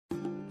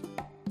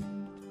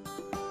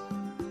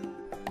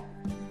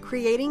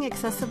Creating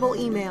Accessible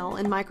Email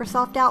in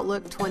Microsoft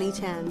Outlook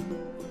 2010.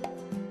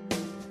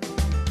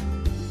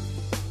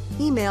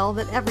 Email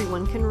that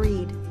everyone can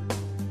read.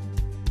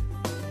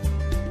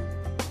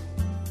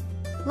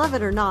 Love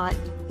it or not,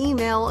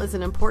 email is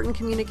an important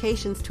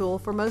communications tool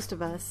for most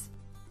of us.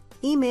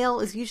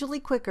 Email is usually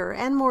quicker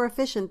and more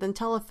efficient than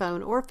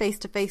telephone or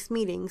face-to-face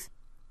meetings,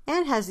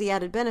 and has the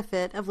added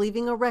benefit of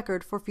leaving a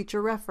record for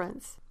future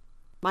reference.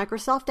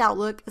 Microsoft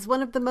Outlook is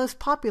one of the most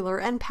popular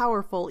and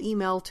powerful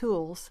email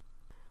tools.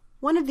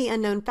 One of the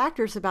unknown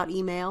factors about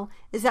email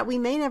is that we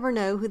may never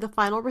know who the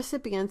final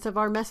recipients of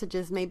our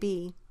messages may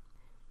be.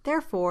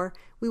 Therefore,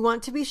 we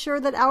want to be sure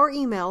that our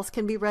emails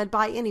can be read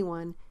by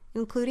anyone,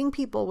 including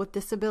people with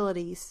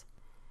disabilities.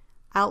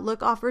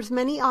 Outlook offers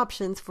many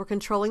options for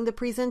controlling the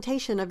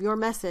presentation of your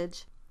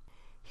message.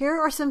 Here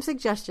are some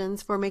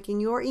suggestions for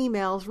making your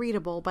emails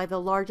readable by the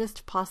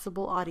largest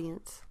possible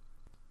audience.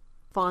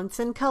 Fonts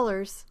and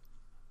colors.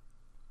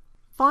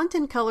 Font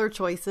and color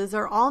choices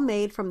are all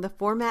made from the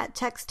Format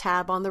Text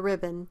tab on the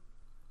ribbon.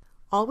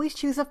 Always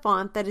choose a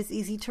font that is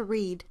easy to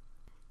read.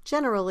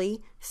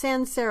 Generally,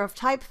 sans serif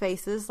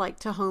typefaces like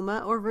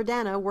Tahoma or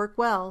Verdana work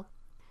well.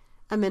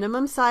 A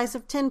minimum size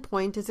of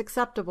 10-point is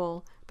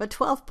acceptable, but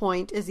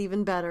 12-point is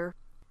even better.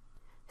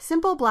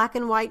 Simple black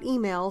and white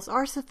emails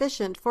are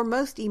sufficient for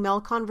most email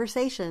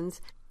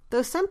conversations,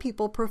 though some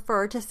people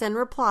prefer to send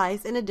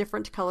replies in a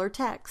different color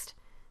text.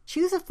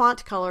 Choose a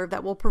font color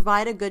that will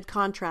provide a good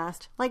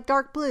contrast, like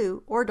dark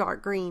blue or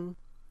dark green.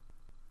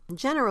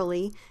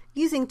 Generally,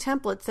 using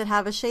templates that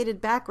have a shaded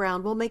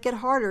background will make it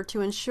harder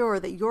to ensure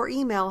that your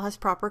email has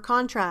proper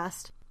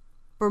contrast.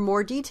 For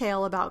more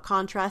detail about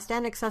contrast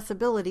and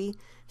accessibility,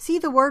 see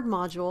the Word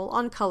module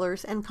on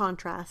colors and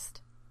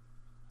contrast.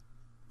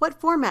 What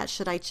format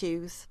should I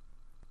choose?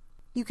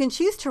 You can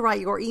choose to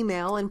write your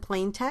email in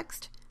plain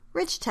text,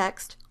 rich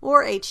text,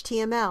 or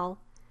HTML.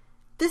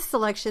 This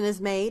selection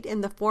is made in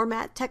the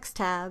Format Text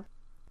tab.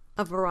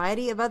 A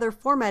variety of other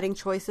formatting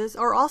choices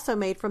are also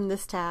made from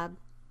this tab.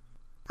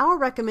 Our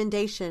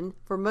recommendation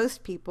for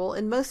most people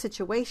in most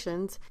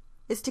situations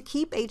is to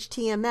keep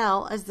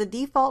HTML as the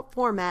default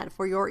format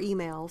for your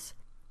emails.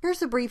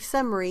 Here's a brief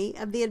summary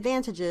of the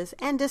advantages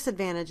and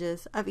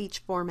disadvantages of each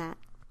format.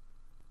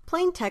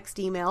 Plain text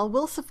email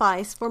will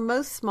suffice for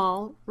most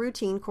small,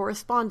 routine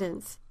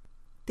correspondence.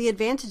 The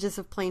advantages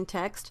of plain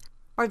text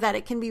are that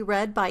it can be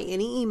read by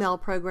any email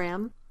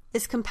program,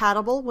 is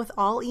compatible with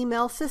all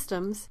email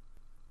systems,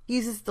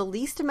 uses the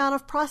least amount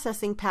of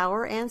processing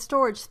power and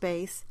storage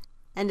space,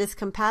 and is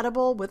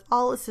compatible with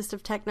all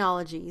assistive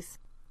technologies.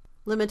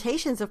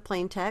 Limitations of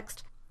plain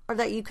text are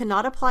that you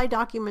cannot apply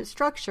document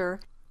structure,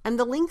 and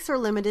the links are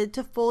limited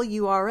to full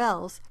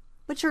URLs,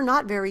 which are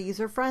not very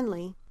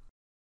user-friendly.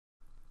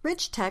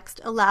 Rich text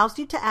allows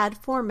you to add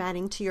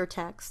formatting to your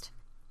text.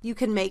 You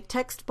can make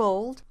text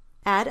bold,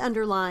 add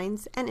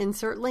underlines, and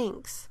insert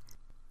links.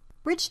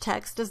 Rich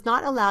text does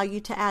not allow you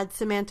to add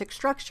semantic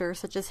structure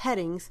such as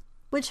headings,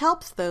 which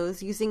helps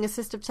those using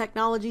assistive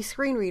technology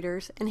screen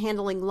readers and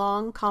handling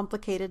long,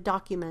 complicated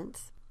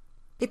documents.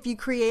 If you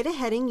create a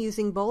heading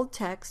using bold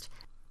text,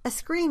 a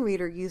screen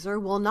reader user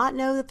will not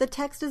know that the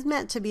text is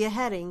meant to be a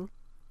heading.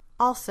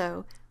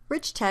 Also,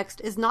 rich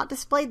text is not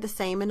displayed the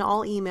same in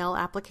all email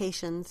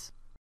applications.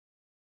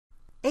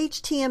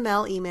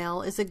 HTML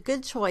email is a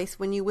good choice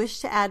when you wish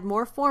to add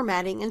more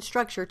formatting and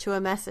structure to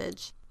a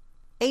message.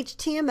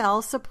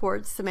 HTML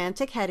supports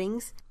semantic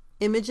headings,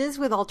 images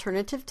with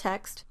alternative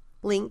text,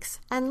 links,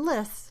 and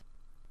lists.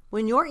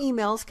 When your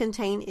emails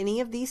contain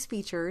any of these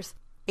features,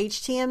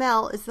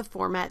 HTML is the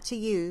format to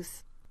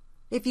use.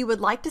 If you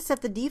would like to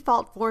set the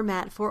default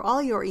format for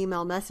all your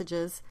email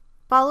messages,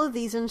 follow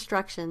these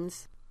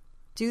instructions.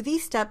 Do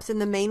these steps in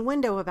the main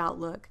window of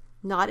Outlook,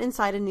 not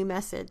inside a new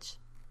message.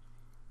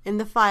 In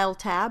the File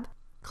tab,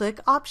 click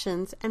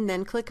Options and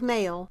then click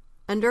Mail.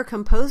 Under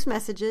Compose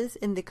Messages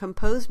in the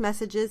Compose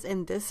Messages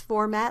in this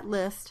Format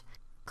list,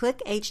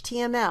 click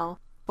HTML,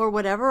 or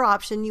whatever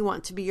option you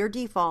want to be your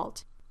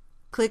default.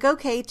 Click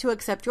OK to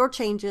accept your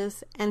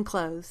changes and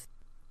close.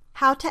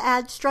 How to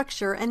add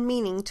structure and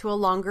meaning to a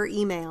longer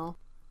email.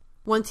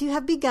 Once you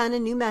have begun a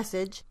new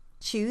message,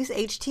 choose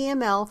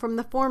HTML from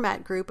the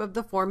Format group of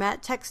the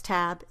Format Text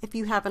tab if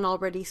you haven't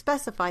already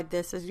specified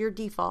this as your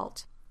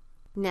default.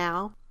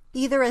 Now,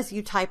 either as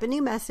you type a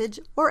new message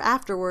or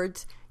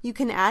afterwards, you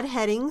can add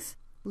headings,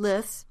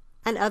 lists,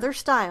 and other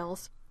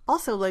styles,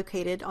 also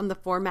located on the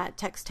Format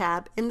Text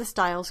tab in the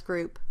Styles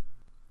group.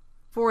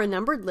 For a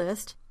numbered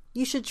list,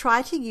 you should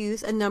try to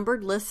use a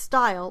numbered list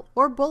style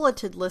or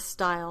bulleted list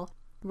style,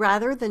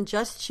 rather than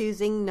just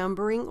choosing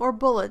numbering or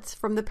bullets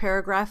from the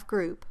paragraph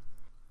group.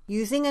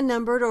 Using a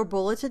numbered or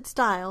bulleted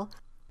style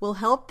will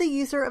help the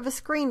user of a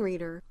screen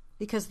reader,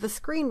 because the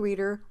screen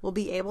reader will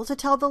be able to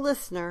tell the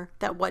listener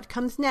that what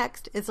comes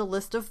next is a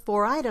list of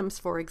 4 items,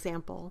 for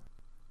example.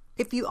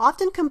 If you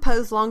often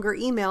compose longer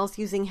emails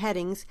using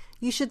headings,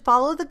 you should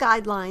follow the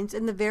guidelines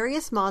in the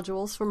various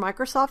modules for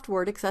Microsoft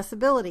Word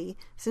Accessibility,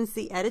 since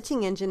the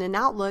editing engine in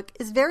Outlook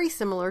is very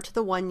similar to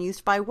the one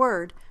used by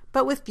Word,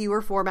 but with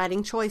fewer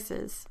formatting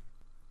choices.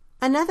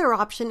 Another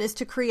option is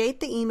to create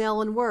the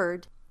email in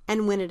Word,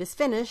 and when it is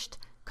finished,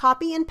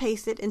 copy and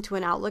paste it into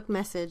an Outlook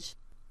message.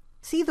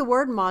 See the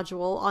Word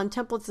module on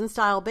Templates and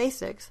Style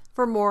Basics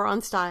for more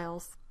on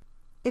styles.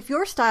 If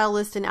your style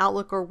list in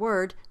Outlook or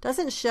Word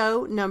doesn't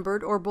show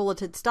numbered or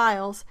bulleted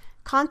styles,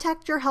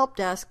 contact your help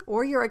desk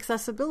or your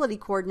accessibility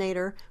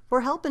coordinator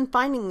for help in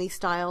finding these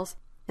styles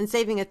and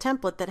saving a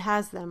template that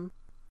has them.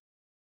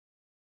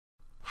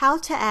 How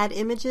to add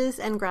images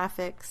and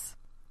graphics.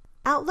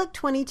 Outlook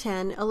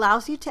 2010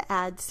 allows you to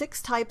add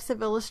 6 types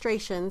of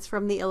illustrations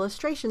from the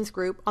Illustrations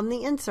group on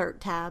the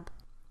Insert tab.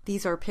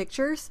 These are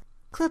pictures,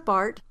 clip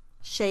art,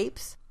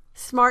 shapes,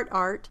 smart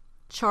art,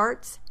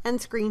 charts, and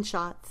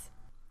screenshots.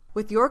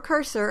 With your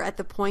cursor at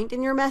the point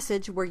in your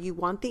message where you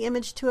want the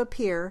image to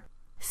appear,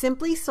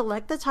 simply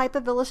select the type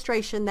of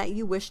illustration that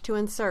you wish to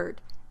insert,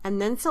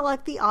 and then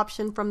select the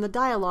option from the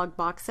dialog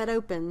box that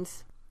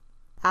opens.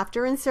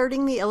 After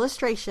inserting the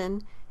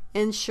illustration,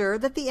 ensure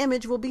that the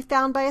image will be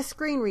found by a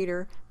screen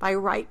reader by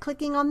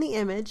right-clicking on the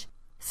image,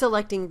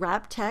 selecting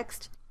Wrap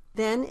Text,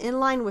 then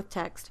Inline with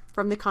Text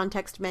from the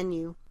context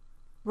menu.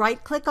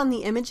 Right-click on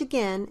the image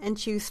again and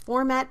choose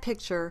Format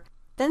Picture,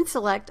 then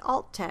select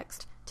Alt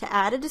Text to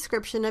add a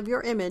description of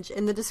your image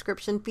in the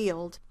description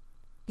field.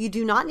 You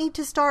do not need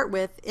to start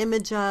with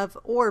Image of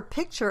or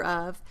Picture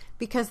of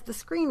because the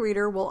screen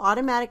reader will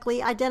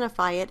automatically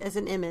identify it as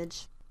an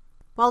image.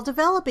 While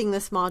developing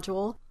this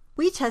module,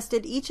 we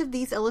tested each of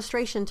these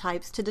illustration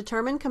types to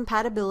determine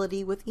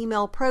compatibility with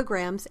email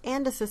programs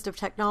and assistive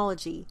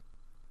technology.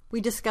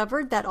 We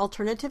discovered that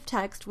alternative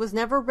text was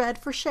never read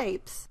for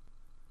shapes.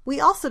 We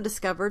also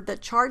discovered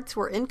that charts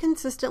were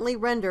inconsistently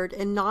rendered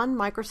in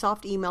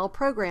non-Microsoft email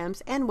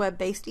programs and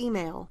web-based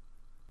email.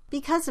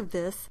 Because of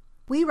this,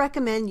 we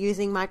recommend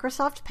using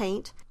Microsoft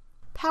Paint,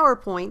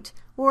 PowerPoint,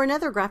 or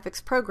another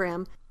graphics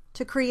program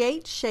to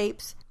create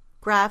shapes,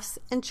 graphs,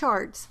 and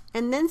charts,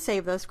 and then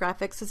save those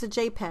graphics as a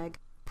JPEG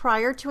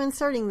prior to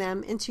inserting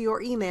them into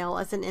your email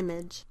as an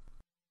image.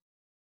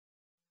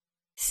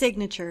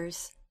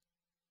 Signatures.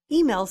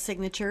 Email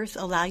signatures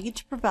allow you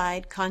to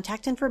provide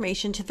contact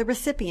information to the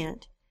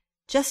recipient.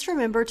 Just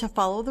remember to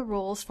follow the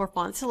rules for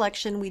font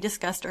selection we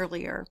discussed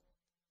earlier.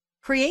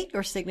 Create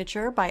your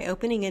signature by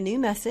opening a new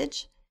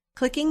message,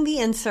 clicking the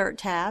Insert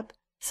tab,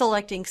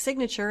 selecting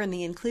Signature in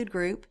the Include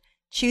group,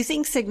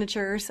 choosing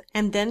Signatures,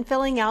 and then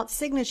filling out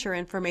signature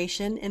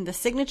information in the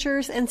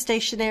Signatures and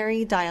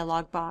Stationery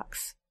dialog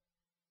box.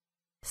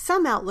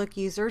 Some Outlook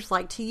users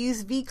like to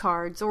use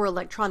V-cards or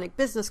electronic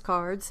business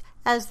cards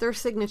as their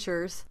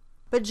signatures,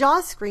 but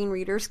JAWS screen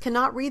readers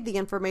cannot read the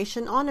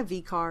information on a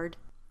V-card.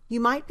 You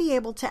might be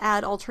able to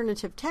add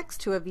alternative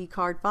text to a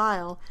V-card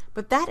file,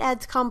 but that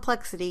adds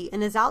complexity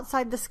and is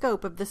outside the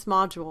scope of this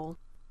module.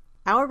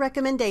 Our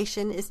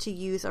recommendation is to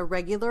use a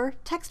regular,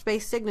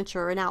 text-based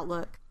signature in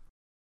Outlook.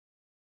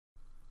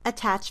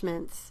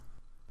 Attachments.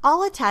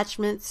 All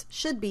attachments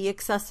should be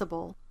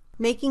accessible.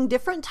 Making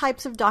different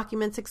types of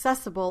documents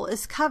accessible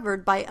is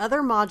covered by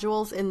other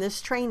modules in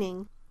this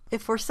training.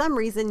 If for some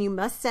reason you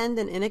must send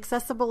an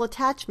inaccessible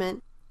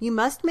attachment, you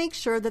must make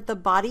sure that the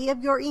body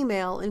of your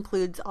email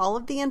includes all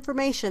of the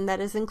information that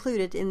is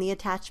included in the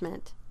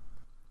attachment.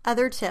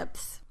 Other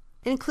tips.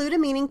 Include a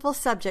meaningful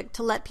subject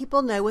to let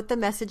people know what the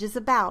message is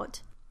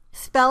about.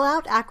 Spell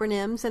out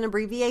acronyms and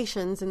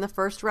abbreviations in the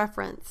first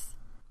reference.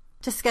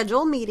 To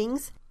schedule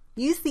meetings,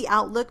 use the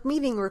Outlook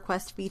Meeting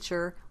Request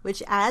feature,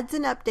 which adds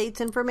and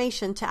updates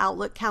information to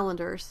Outlook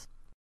calendars.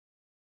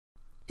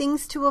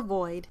 Things to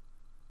avoid.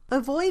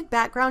 Avoid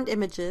background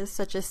images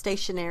such as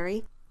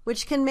stationery,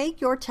 which can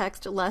make your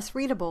text less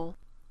readable.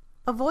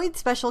 Avoid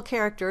special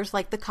characters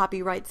like the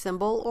copyright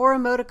symbol or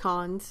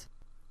emoticons.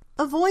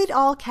 Avoid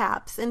all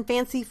caps and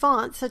fancy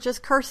fonts such as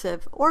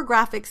cursive or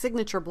graphic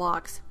signature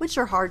blocks, which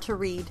are hard to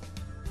read.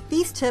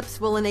 These tips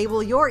will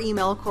enable your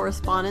email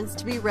correspondence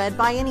to be read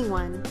by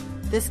anyone.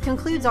 This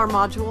concludes our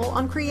module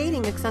on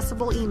creating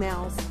accessible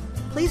emails.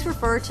 Please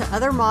refer to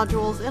other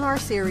modules in our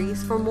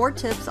series for more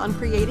tips on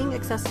creating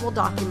accessible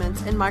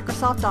documents in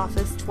Microsoft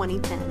Office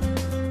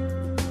 2010.